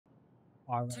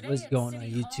All right, Today what's at going on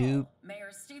City YouTube? Hall, Mayor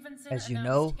Stevenson As you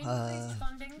announced know, increased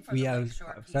funding for we the have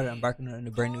Lakeshore started PD. embarking on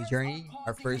a brand new Cars are journey,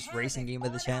 our pausing first ahead racing at game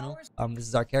of the odd channel. hours. This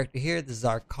is our character here. This is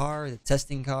our car, the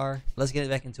testing car. Let's get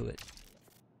back into it.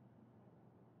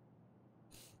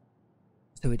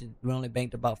 So we only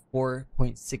banked about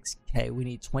 4.6k. We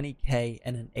need 20k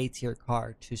and an A tier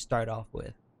car to start off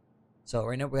with. So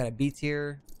right now we got a B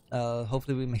tier.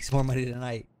 Hopefully we make some more money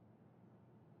tonight.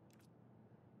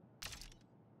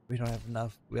 We don't have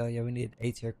enough. Well, yeah, we need an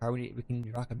A tier car. We can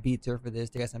rock a B tier for this.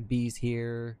 They got some B's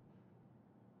here.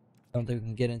 I don't think we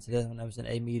can get into this when I was in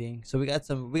A meeting. So we got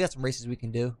some races we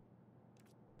can do.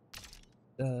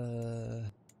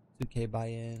 2k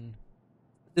buy-in.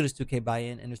 Let's do this 2k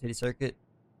buy-in intercity circuit.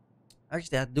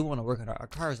 Actually, I do want to work on our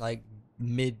car. Is like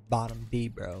mid bottom B,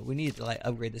 bro. We need to like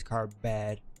upgrade this car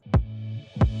bad.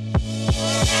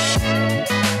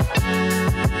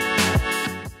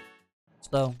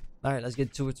 So, all right, let's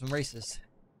get to it. Some races.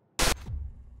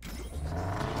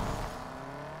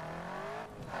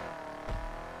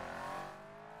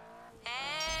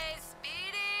 Hey,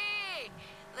 Speedy!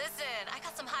 Listen, I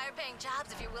got some higher paying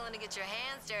jobs if you're willing to get your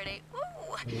hands dirty.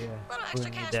 Ooh, Yeah, little we extra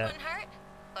need cash that. wouldn't hurt.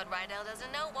 But Rydell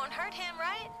doesn't know, won't hurt him,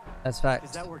 right? That's Because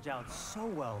facts. that worked out so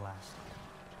well last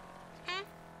time.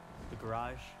 The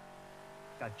garage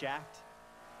got jacked,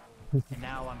 and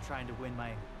now I'm trying to win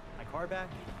my car back.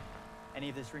 Any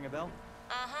of this ring a bell?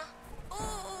 Uh-huh.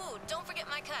 Ooh, don't forget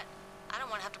my cut. I don't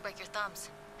want to have to break your thumbs.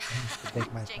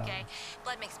 Break my JK, thumb.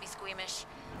 blood makes me squeamish.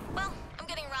 Well, I'm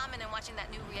getting ramen and watching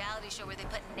that new reality show where they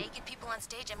put naked people on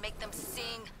stage and make them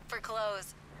sing for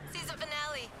clothes. Season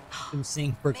finale. Them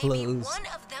sing for Maybe clothes. one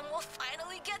of them will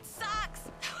finally get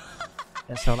socks.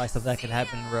 That's how like stuff that See can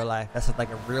happen in ya. real life. That's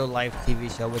like a real life TV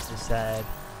show, which is sad.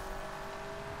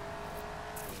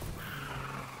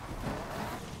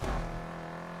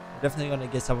 Definitely gonna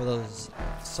get some of those,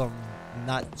 some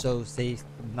not so safe,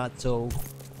 not so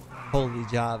holy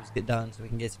jobs get done, so we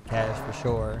can get some cash for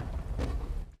sure.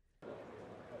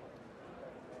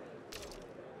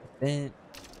 Then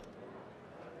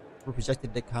we're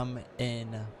projected to come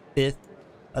in 5th.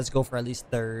 Let's go for at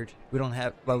least 3rd. We don't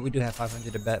have, well, we do have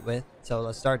 500 to bet with, so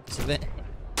let's start this event.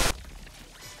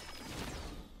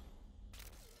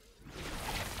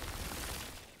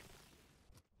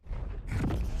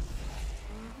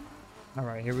 All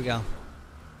right, here we go.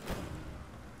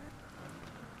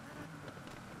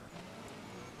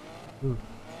 Ooh,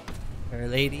 fair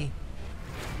lady.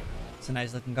 It's a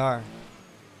nice looking car.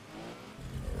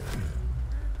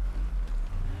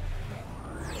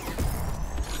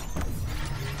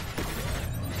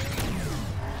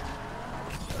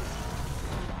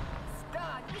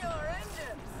 Start your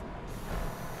engines!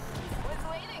 Was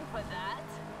waiting for that.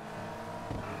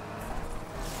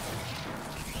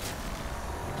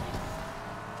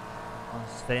 Oh,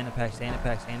 stay in the pack, stay in the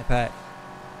pack, stay in the pack.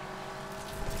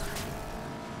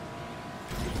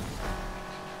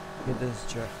 Get this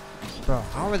truck. Bro,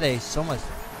 how are they so much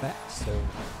faster?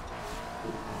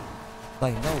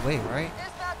 Like, no way, right?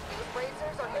 Dispatch, these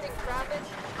racers are hitting traffic.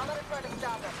 I'm gonna try to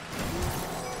stop them.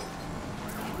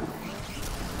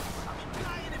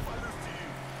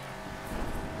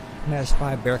 Smash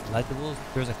 5 bear collectibles.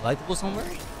 There's a collectible somewhere? I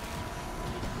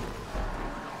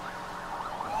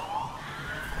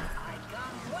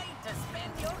can't wait to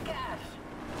spend your cash.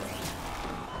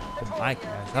 Oh, my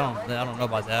gosh, I don't know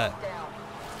about that. Down.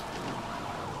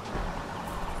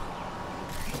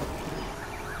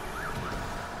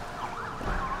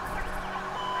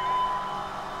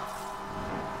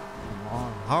 Come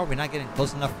on. How are we not getting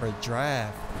close enough for a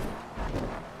draft?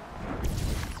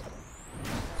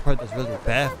 This part that's really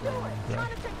baffling me, bro. Trying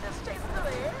to take this chase to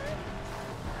the air?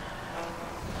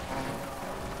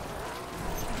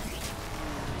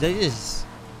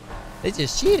 They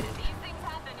just cheated. These things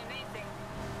happen in racing.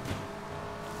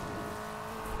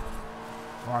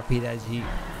 RP that Jeep.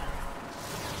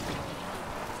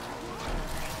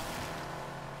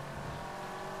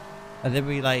 And then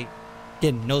we like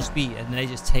get no speed and then they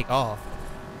just take off.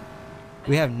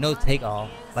 We have no takeoff.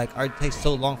 Like it takes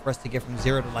so long for us to get from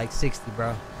 0 to like 60,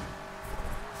 bro.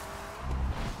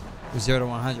 Or 0 to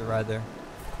 100 rather.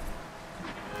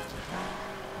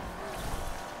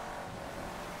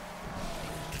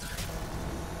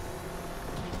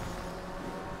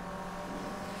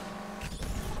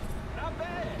 Not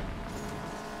bad.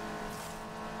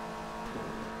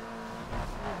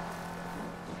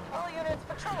 All units,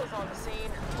 patrol is on the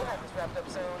scene. We'll have this wrapped up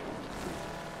soon.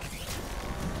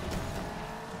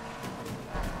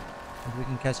 If we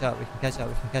can catch up, we can catch up,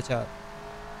 we can catch up.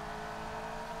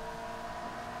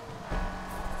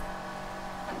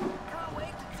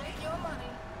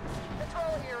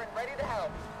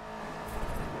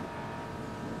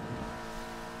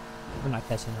 We're not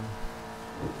catching them.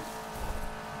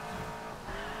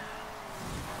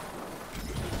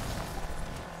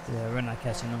 Yeah, we're not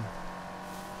catching them.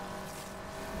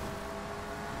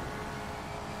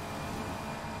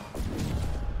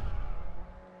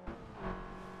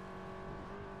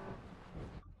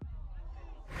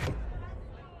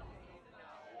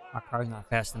 My car's not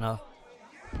fast enough.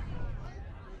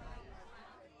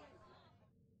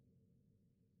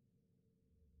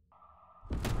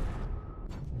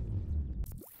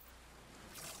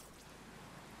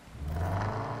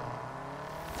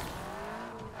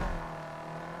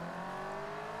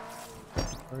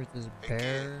 Where's this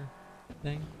bear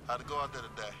thing? How'd it go out there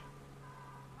today?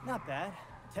 Not bad.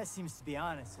 Tess seems to be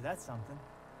honest, so that's something.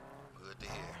 Good to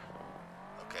hear.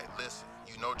 Okay, listen.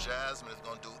 You know Jasmine is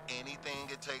gonna do anything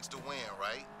it takes to win,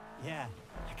 right? Yeah,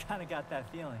 I kind of got that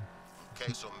feeling.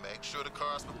 Okay, so make sure the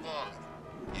car's performing.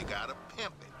 You gotta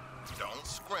pimp it. Don't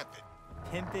scrimp it.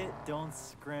 Pimp it, don't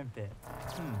scrimp it.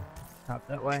 Top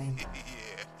that way.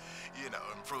 Yeah, you know,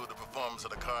 improve the performance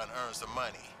of the car and earn some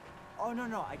money. Oh,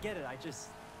 no, I get it. I just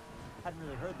hadn't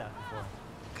really heard that before.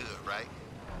 Good, right?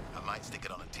 I might stick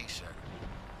it on a t-shirt.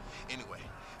 Anyway,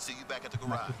 see you back at the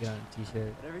Might garage. put it on a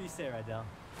t-shirt. Whatever you say, Rydell.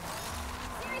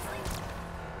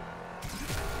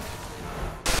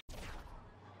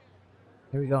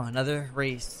 Here we go, another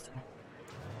race.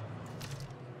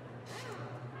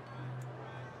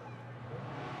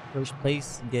 First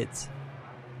place gets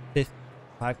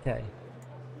 5K.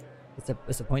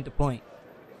 It's a point to point.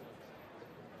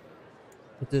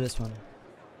 Let's do this one.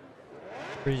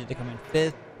 Bridget to come in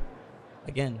 5th.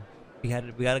 Again, we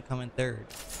gotta come in 3rd.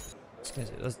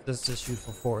 Let's just shoot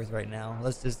for 4th right now.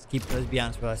 Let's be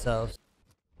honest with ourselves.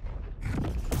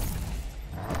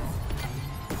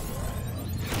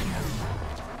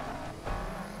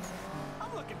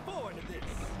 I'm looking forward to this.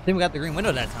 I think we got the green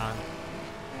window that time.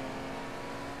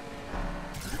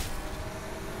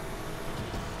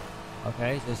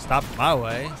 Okay, just stop my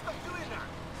way.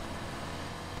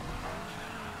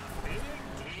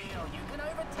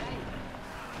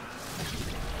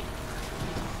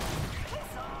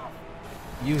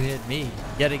 You hit me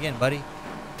yet again, buddy.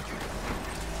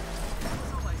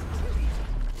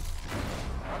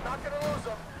 I'm not gonna lose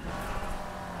him.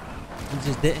 You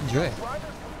just didn't drift. Driver's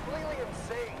completely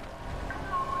insane.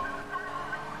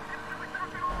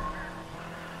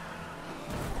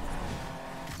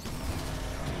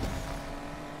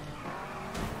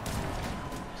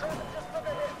 Trevor just took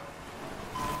a hit.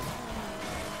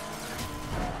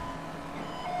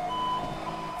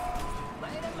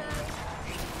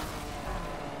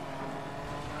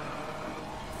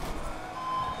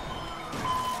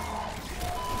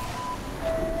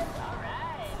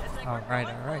 All right.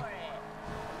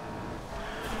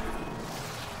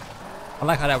 I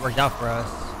like how that worked out for us.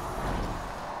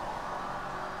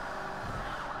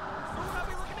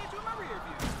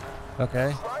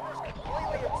 Okay. Driver's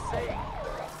completely insane.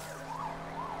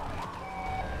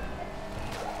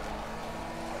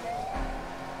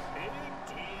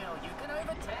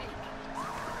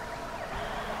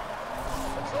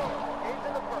 Control, engage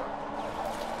in the burn.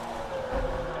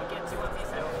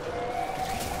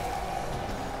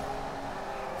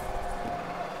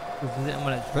 This is it. I'm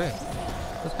gonna drift.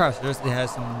 This car seriously has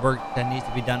some work that needs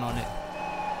to be done on it.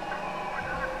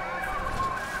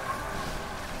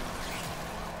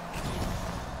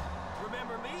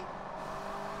 Remember me?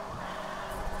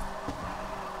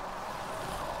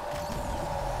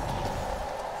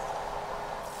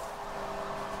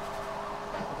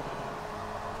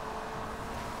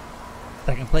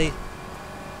 Second plate.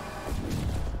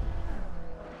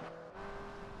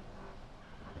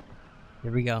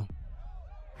 Here we go.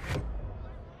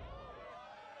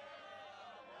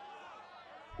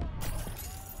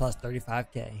 Plus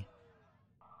 35K.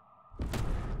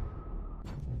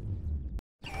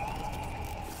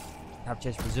 Cap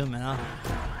chase resuming, huh?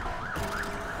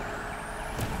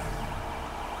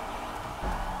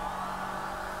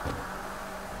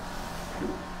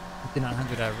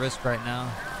 5,900 at risk right now.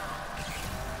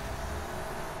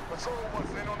 Patrol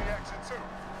wants in on the action too.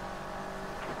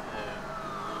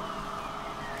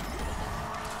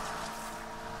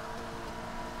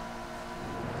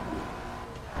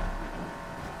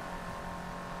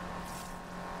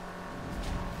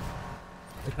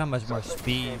 Look how much more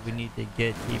speed we need to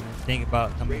get to even think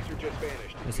about coming Racer just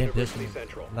vanished. the same University position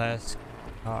Central. last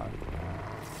car.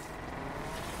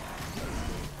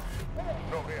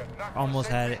 No, they're not gonna Almost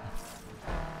save had me. it.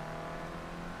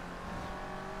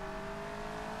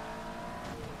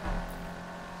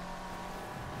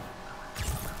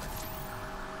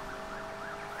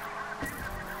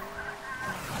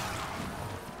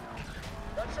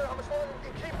 Not sure how much longer we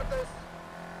can keep at this.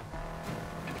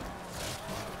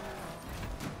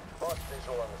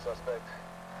 visual on the suspect.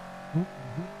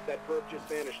 That perp just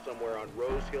vanished somewhere on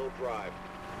Rose Hill Drive.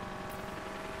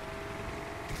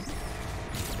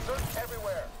 Search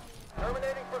everywhere.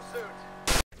 Terminating pursuit.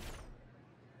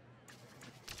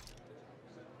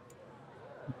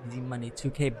 Easy money.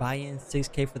 2K buy-in,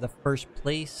 6K for the first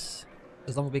place.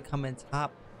 As long as we come in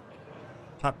top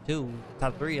 2,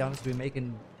 top 3, honestly, we're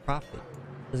making profit.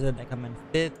 Doesn't they come in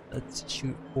 5th? Let's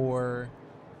shoot for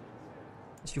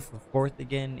 4th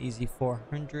again. Easy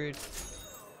 400.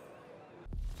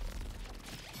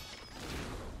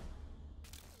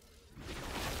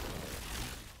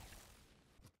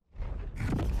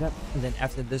 Yep. And then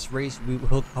after this race, we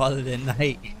will call it a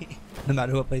night, no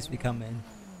matter what place we come in.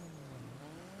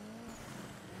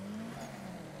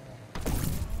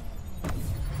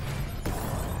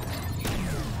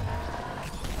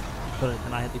 But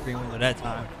I hit the green window that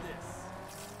time.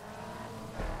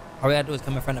 All we gotta do is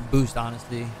come in front of boost,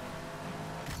 honestly.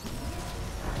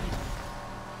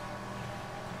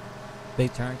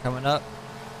 Big turn coming up.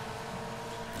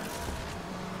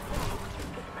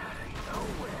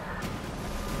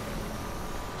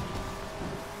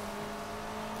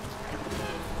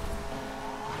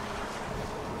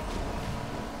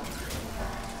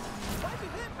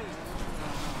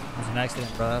 It was an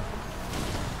accident, bro.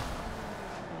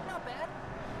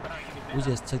 We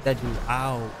just took that dude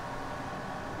out.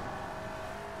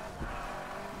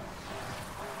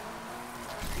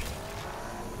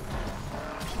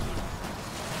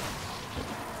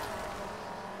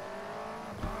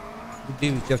 The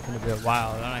dude was drifting a bit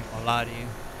wild, I'm not gonna lie to you.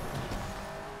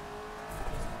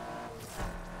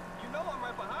 You know I'm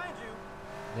right behind you.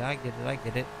 Yeah, I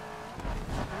get it.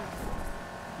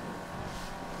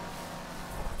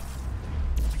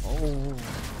 Oh.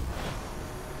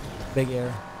 Big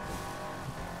air.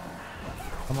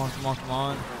 Come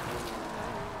on.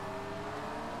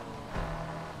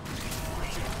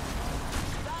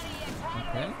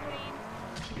 Okay.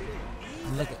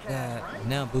 Look at that.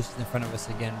 Now Boost is in front of us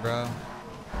again, bro.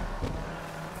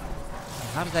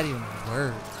 How does that even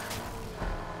work?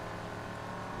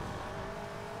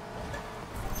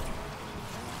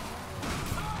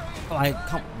 Like,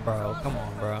 come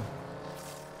on, bro.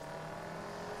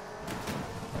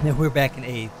 Now we're back in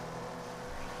 8th.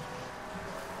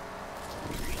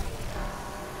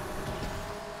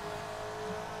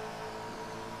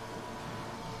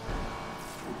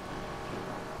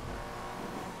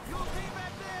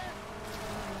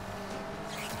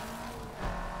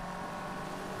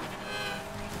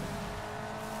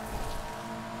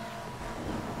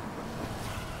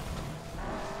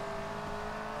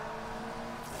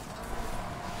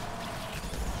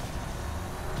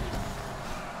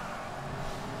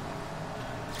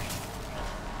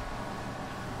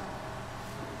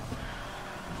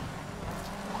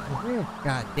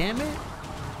 God damn it.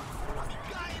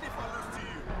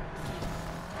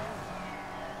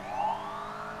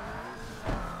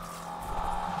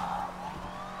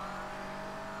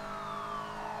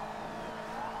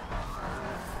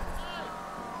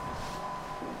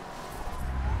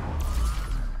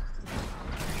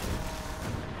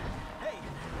 Hey,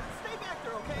 stay back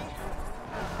there, okay?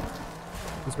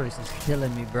 This race is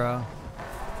killing me, bro.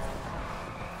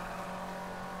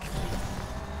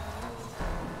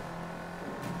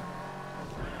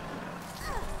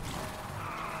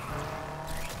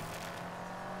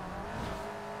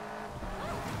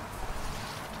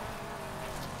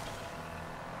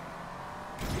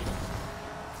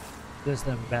 Just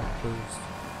them back boost.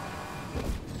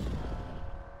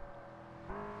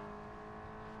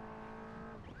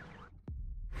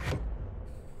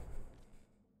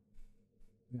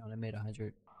 We only made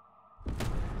 100.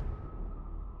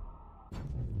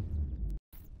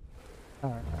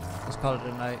 Alright, let's call it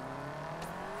a night.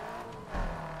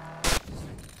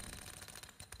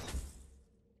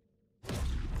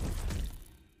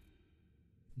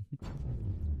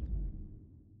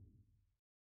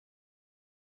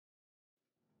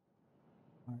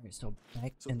 Alright, so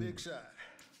back So in... Big Shot,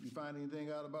 you find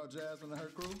anything out about Jasmine and her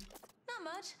crew? Not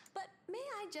much, but may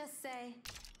I just say,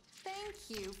 thank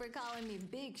you for calling me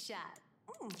Big Shot.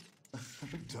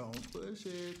 Don't push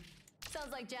it.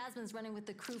 Sounds like Jasmine's running with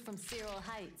the crew from Cyril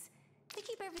Heights. They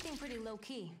keep everything pretty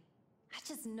low-key. I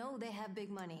just know they have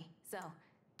big money, so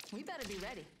we better be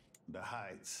ready. The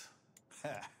Heights.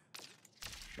 Ha.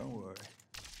 Don't worry.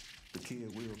 The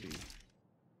kid will be.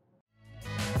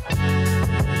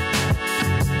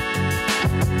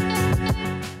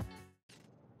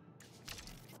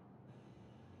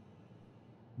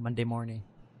 Monday morning.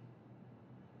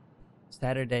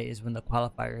 Saturday is when the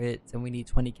qualifier hits, and we need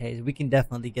 20Ks. We can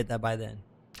definitely get that by then.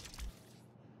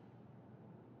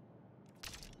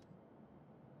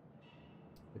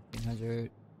 1,500.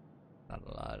 Not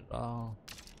a lot at all.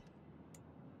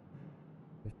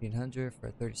 1,500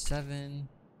 for 37.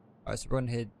 All right, so we're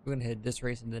gonna hit this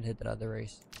race and then hit that other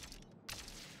race.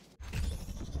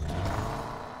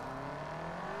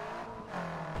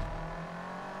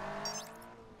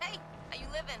 Hey, how you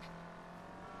living?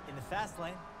 In the fast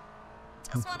lane.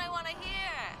 Just what I want to hear.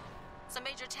 Some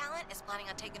major talent is planning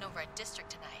on taking over a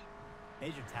district tonight.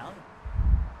 Major talent?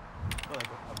 What, like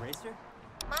a racer?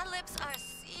 My lips are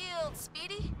sealed,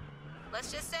 Speedy.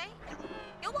 Let's just say,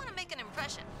 you'll want to make an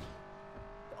impression.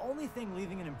 The only thing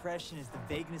leaving an impression is the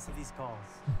vagueness of these calls.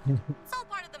 It's all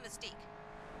part of the mystique.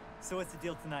 So what's the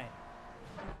deal tonight?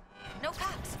 No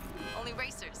cops, only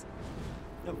racers.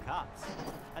 No cops.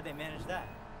 How'd they manage that?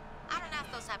 I don't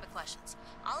ask those type of questions.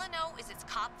 All I know is it's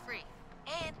cop-free.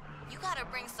 And you gotta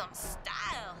bring some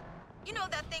style. You know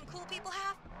that thing cool people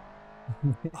have?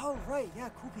 Oh, right, yeah,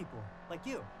 cool people. Like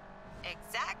you.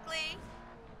 Exactly.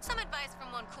 Some advice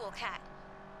from one cool cat.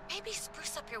 Maybe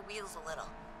spruce up your wheels a little.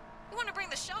 You want to bring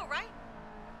the show, right?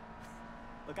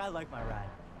 Look, I like my ride.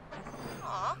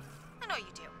 Aw, I know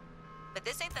you do. But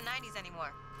this ain't the 90s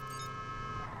anymore.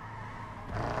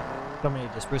 Somebody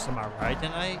just spruce on my ride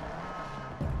tonight.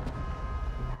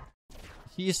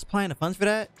 He just playing the funds for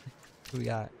that. Who we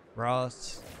got?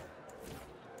 Ross,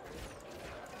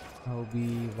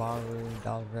 Obi, Waru,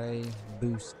 Dalray,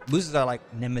 Boost. Boosters are like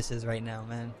nemesis right now,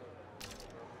 man.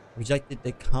 Rejected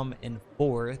to come in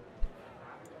 4th.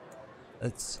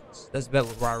 Let's bet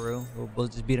with Waru. We'll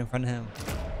just beat in front of him.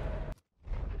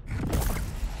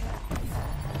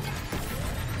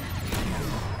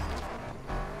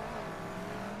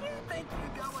 You think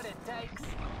you got what it takes?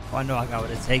 Oh, I know I got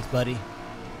what it takes, buddy.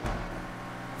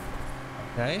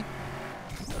 Okay.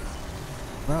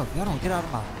 Bro, y'all don't get out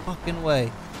of my fucking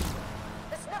way.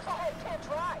 This knucklehead can't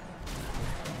drive.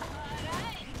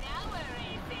 Alright, now we're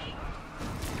racing.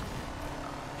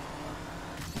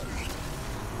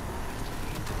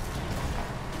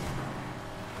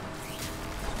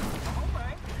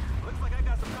 Alright. Looks like I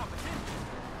got some competition.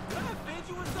 Did I offend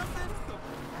you or something?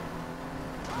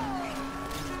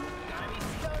 Gotta be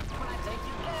stoked when I take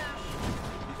your cash.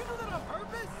 Did you do that on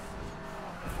purpose?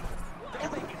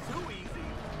 Don't make it too easy.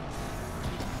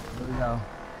 Here we go.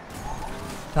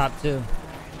 Top 2.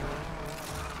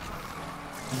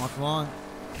 Come on, come on.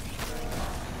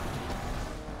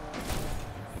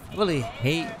 I really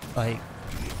hate, like,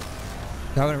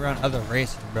 driving around other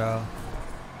racers, bro.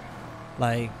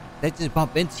 Like, they just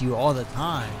bump into you all the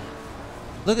time.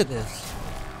 Look at this.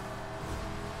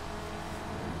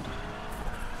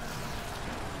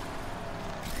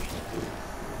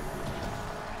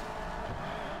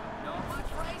 Not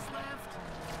much race left.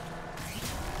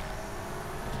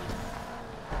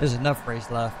 There's enough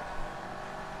race left.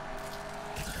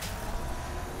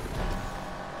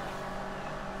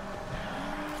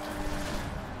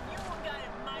 You got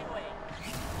it my way.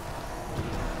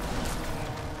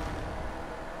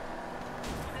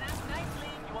 If it asks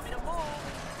nicely, you want me to move?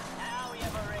 Now we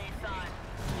have a race on.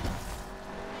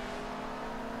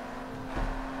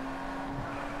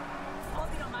 Hope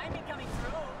you don't mind me coming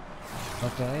through.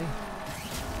 Okay.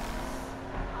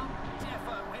 I'm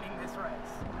definitely winning this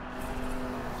race.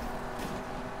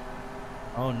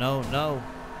 Oh, no, no.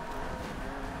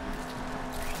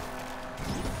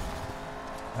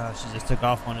 Oh, she just took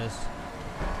off on us.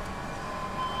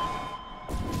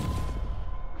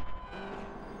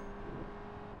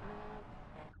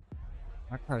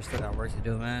 My car still got work to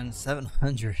do, man.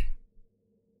 700.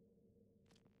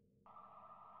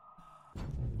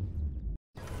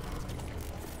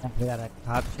 We got a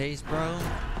cop chase, bro.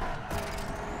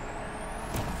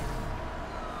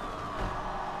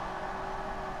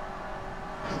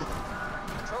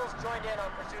 Patrol's joined in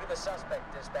on pursuit of a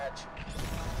suspect, dispatch.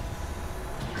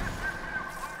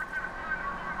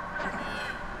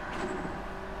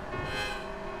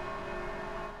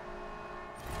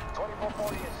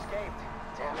 Escaped.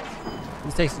 Damn it.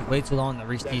 This takes way too long to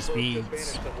reach That these boat just speeds.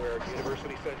 vanished somewhere at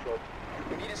University Central.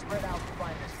 We need to spread out to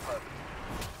find this perp.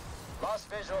 Lost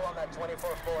visual on that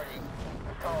 2440.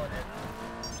 We're calling it.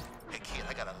 Hey kid,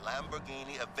 I got a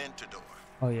Lamborghini Aventador.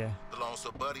 Oh yeah. Belongs to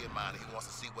a buddy of mine. He wants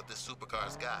to see what this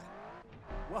supercar's got.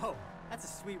 Whoa, that's a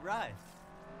sweet ride.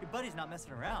 Your buddy's not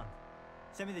messing around.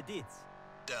 Send me the deets.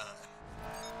 Done.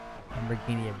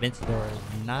 Lamborghini Aventador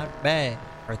is not bad.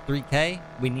 For 3K,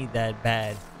 we need that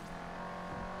bad.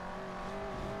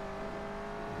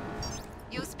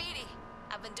 Yo, Speedy,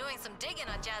 I've been doing some digging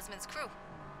on Jasmine's crew.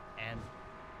 And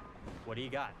what do you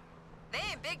got? They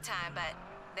ain't big time, but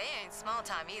they ain't small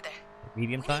time either.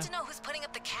 Medium We time? need to know who's putting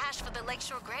up the cash for the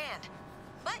Lakeshore Grand.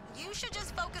 But you should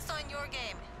just focus on your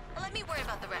game. And let me worry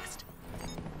about the rest.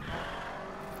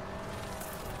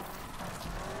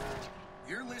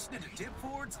 You're listening to Dip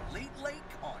Ford's Late Lake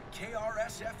on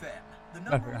KRS-FM, the I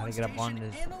number forgot how one to get up on station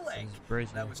this- in the lake. this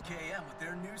bridge That here. was KM with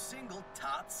their new single,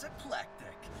 Tots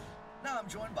Eclectic. Now I'm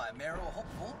joined by Merrill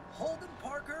Hopeful, Holden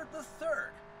Parker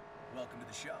III. Welcome to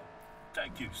the show.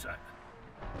 Thank you, Simon.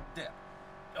 Dip.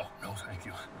 Oh, no, thank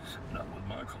you. Not with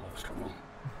my cholesterol.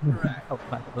 Right. Oh,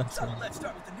 my God. So let's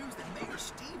start with the news that Mayor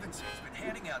Stevenson's been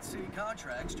handing out city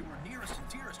contracts to her nearest and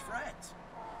dearest friends.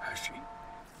 Has she?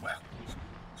 Well,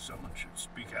 someone should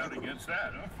speak out against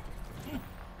that, huh?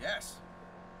 Yes.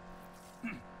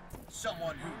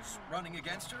 Someone who's running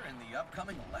against her in the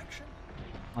upcoming election?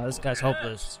 Oh, this guy's Yes.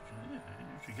 hopeless. Yeah,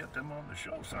 you should get them on the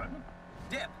show, Simon.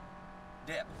 Dip.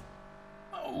 Dip.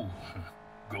 Oh,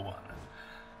 go on.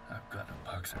 I've got a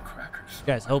box of crackers. This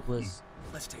guy's hopeless.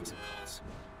 Let's take some calls.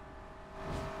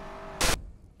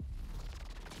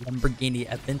 Lamborghini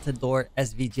Aventador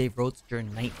SVJ Roadster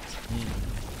 19.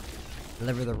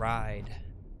 Deliver the ride.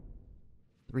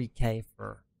 3K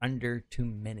for under 2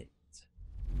 minutes.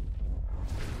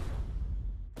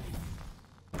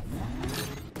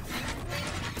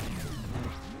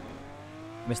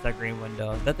 Missed that green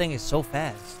window. That thing is so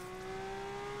fast.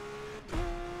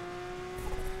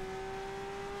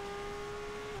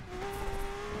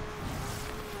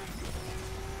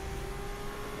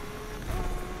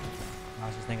 I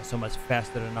was just thinking so much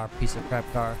faster than our piece of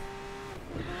crap car.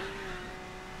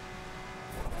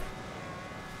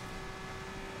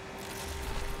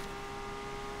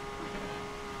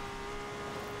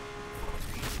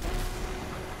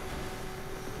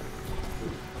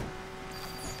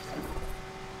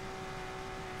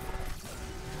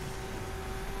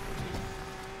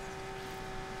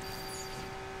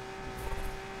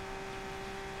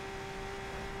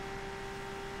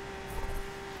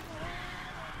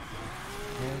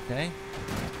 Okay.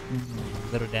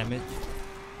 Little damage.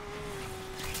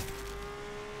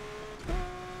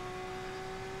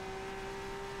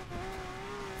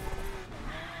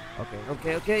 Okay.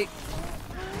 Okay,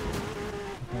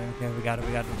 we got it,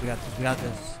 we got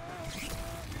this.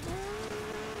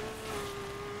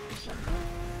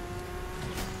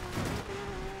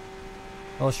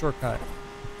 Oh, shortcut.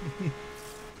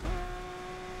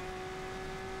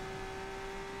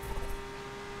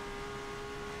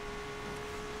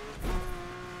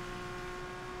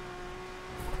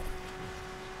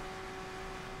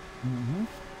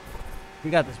 We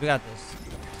got this.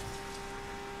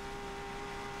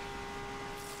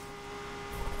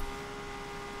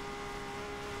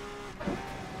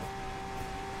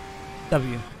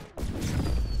 W.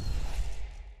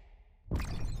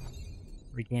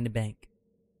 Regain the bank.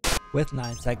 With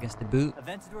 9 seconds to boot.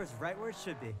 Aventador's right where it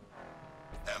should be.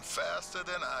 And faster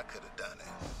than I could have done it.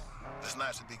 It's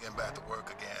nice to be getting back to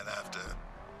work again after,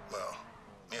 well,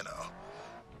 you know,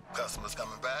 customers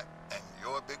coming back, and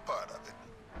you're a big part of it.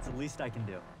 It's the least I can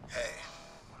do. Hey,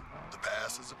 the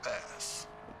pass is a pass.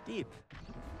 Deep.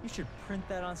 You should print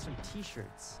that on some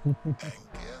t-shirts. And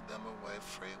give them away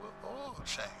free with oil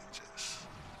changes.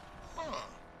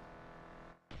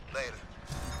 Later.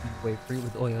 Wait, free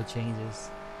with oil changes.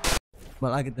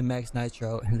 Well, I get the max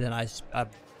nitro, and then I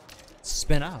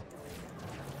spin out.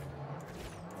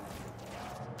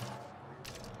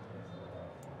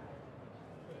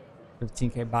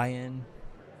 $15K buy-in.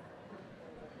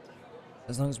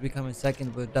 As long as we come in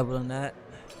second, we're doubling that.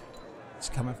 It's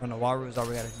coming from the Waru is all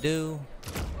we gotta do.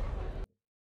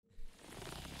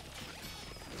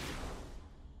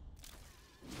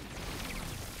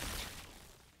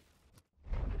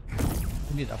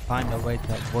 We need to find a way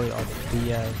to avoid all the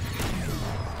BS.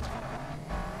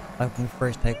 Like when we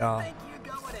first take off.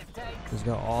 Just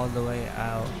go all the way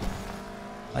out.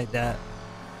 Like that.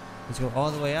 Let's go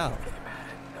all the way out.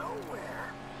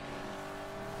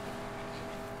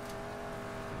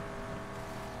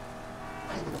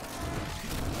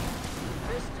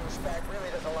 This douchebag really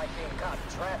doesn't like being caught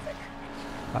in traffic.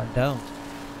 I don't.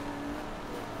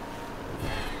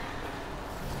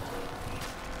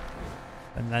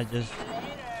 And I just...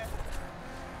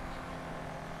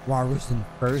 Waru's in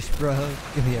first, bro.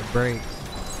 Give me a break.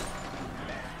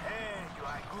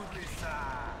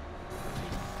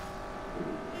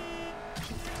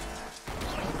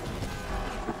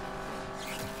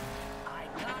 I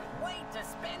can't wait to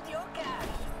spend your cash.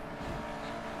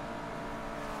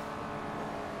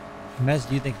 How much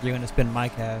do you think you're gonna spend my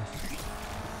cash?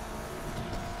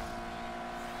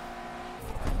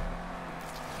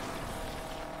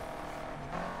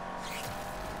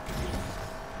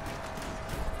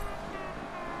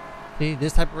 See,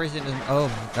 this type of racing is... Oh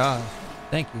my gosh.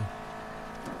 Thank you.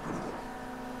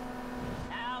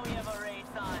 Now we have a race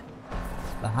on.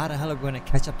 But how the hell are we gonna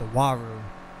catch up to Waru?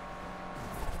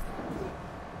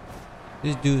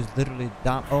 This dude's literally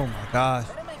dumb. Oh my gosh.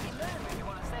 Better make it move if you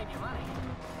want to save your money.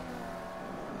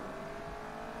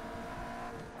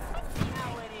 I see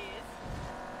how it is.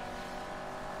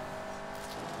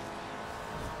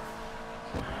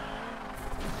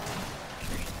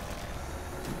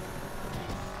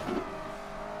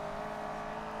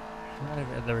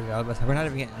 There we go. We're not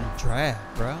even getting a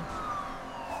draft, bro.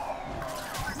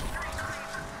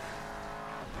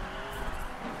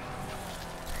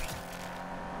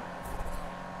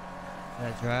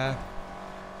 That draft.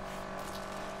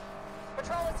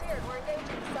 Patrol is here. We're engaging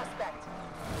the suspect.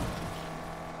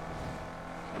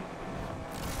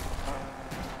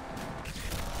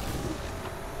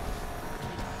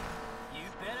 You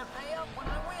better pay up when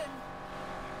I win.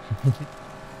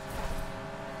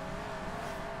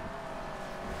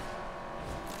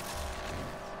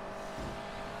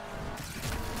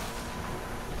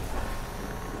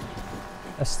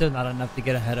 That's still not enough to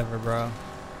get ahead of her, bro.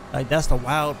 Like, that's the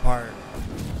wild part.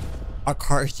 Our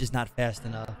car is just not fast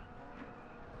enough.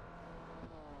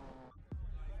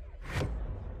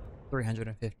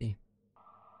 350.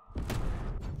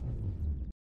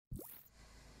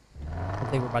 I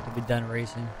think we're about to be done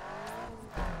racing.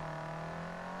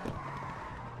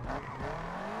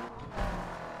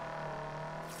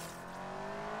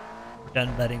 We're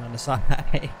done betting on the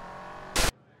side.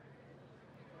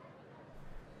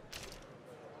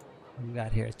 We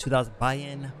got here 2,000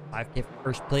 buy-in, 5K for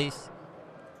first place.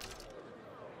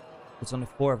 There's only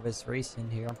 4 of us racing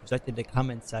here. I'm projected to come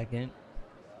in second.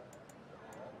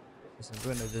 Listen,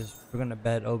 we're gonna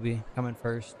bet Obi coming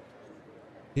first.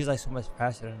 He's like so much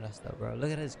faster than us though, bro.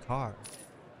 Look at his car.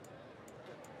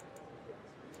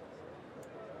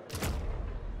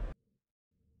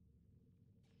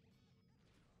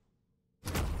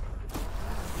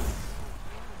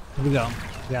 Here we go.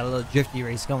 We got a little drifty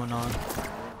race going on.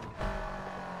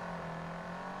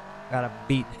 Gotta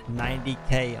beat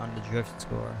 90K on the drift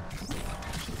score.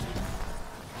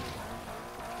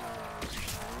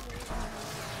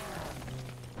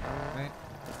 Right.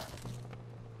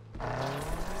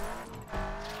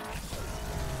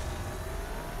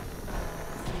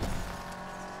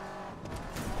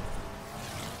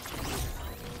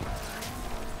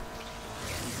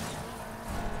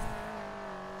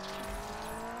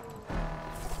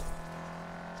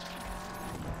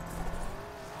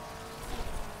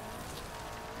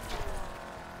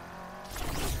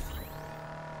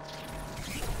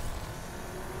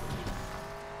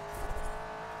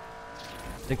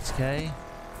 $6K.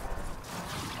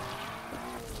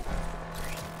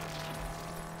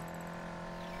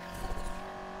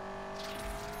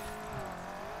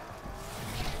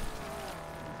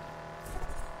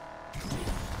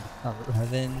 Oh,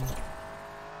 11.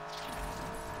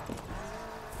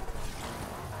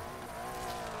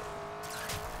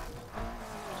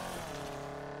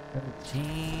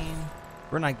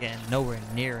 We're not getting nowhere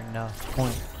near enough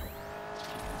points.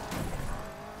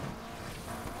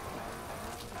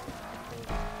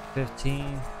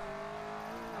 15.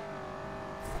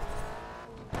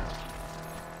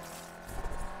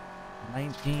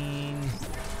 19.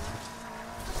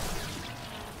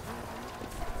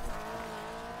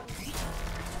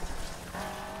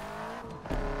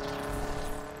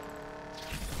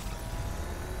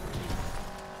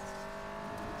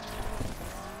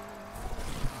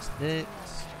 6.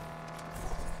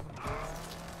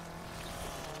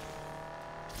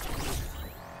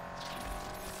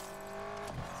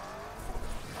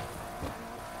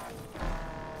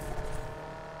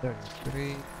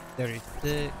 33,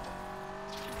 36.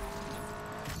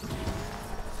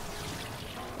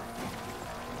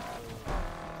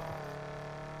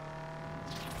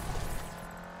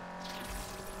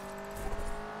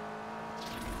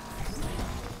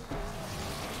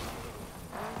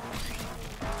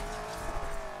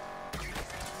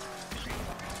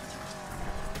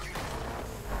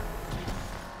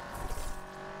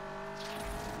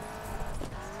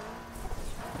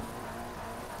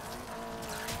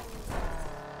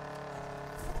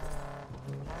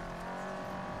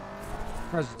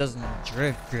 It doesn't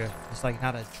drift. It's like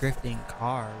not a drifting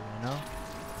car, you know?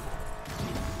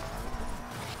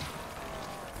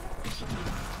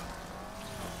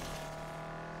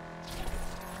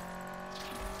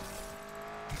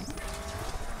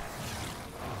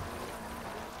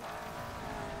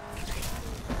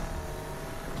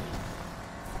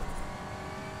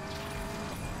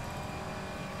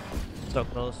 So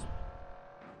close.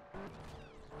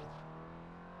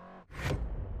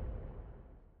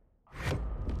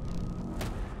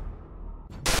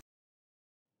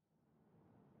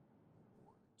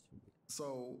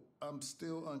 So I'm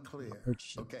still unclear.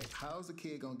 Okay, how's the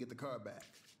kid gonna get the car back?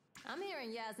 I'm hearing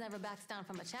Yaz never backs down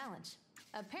from a challenge.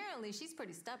 Apparently, she's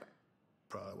pretty stubborn.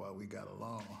 Probably why we got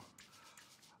along.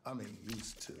 I mean,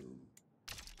 used to.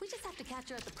 We just have to catch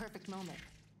her at the perfect moment.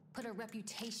 Put her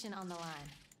reputation on the line.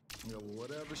 You know,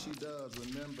 whatever she does,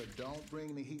 remember, don't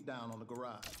bring the heat down on the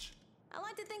garage. I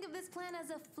like to think of this plan as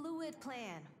a fluid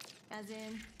plan. As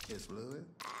in... It's fluid?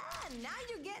 Ah, now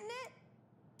you're getting it?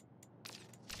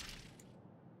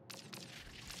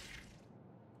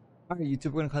 Alright,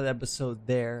 YouTube, we're gonna call the episode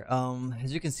there.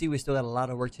 As you can see, we still got a lot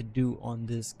of work to do on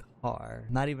this car.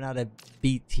 Not even out of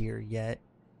B tier yet.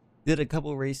 Did a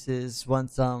couple races, won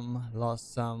some,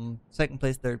 lost some, second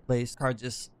place, third place. Car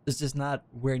is just not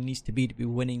where it needs to be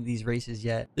winning these races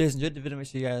yet. If you guys enjoyed the video, make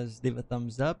sure you guys leave a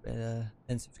thumbs up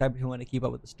and subscribe if you want to keep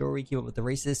up with the story, keep up with the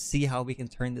races, see how we can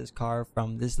turn this car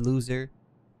from this loser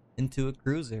into a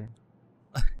cruiser.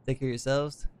 Take care of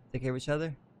yourselves, take care of each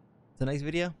other. Till next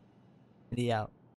video, and out.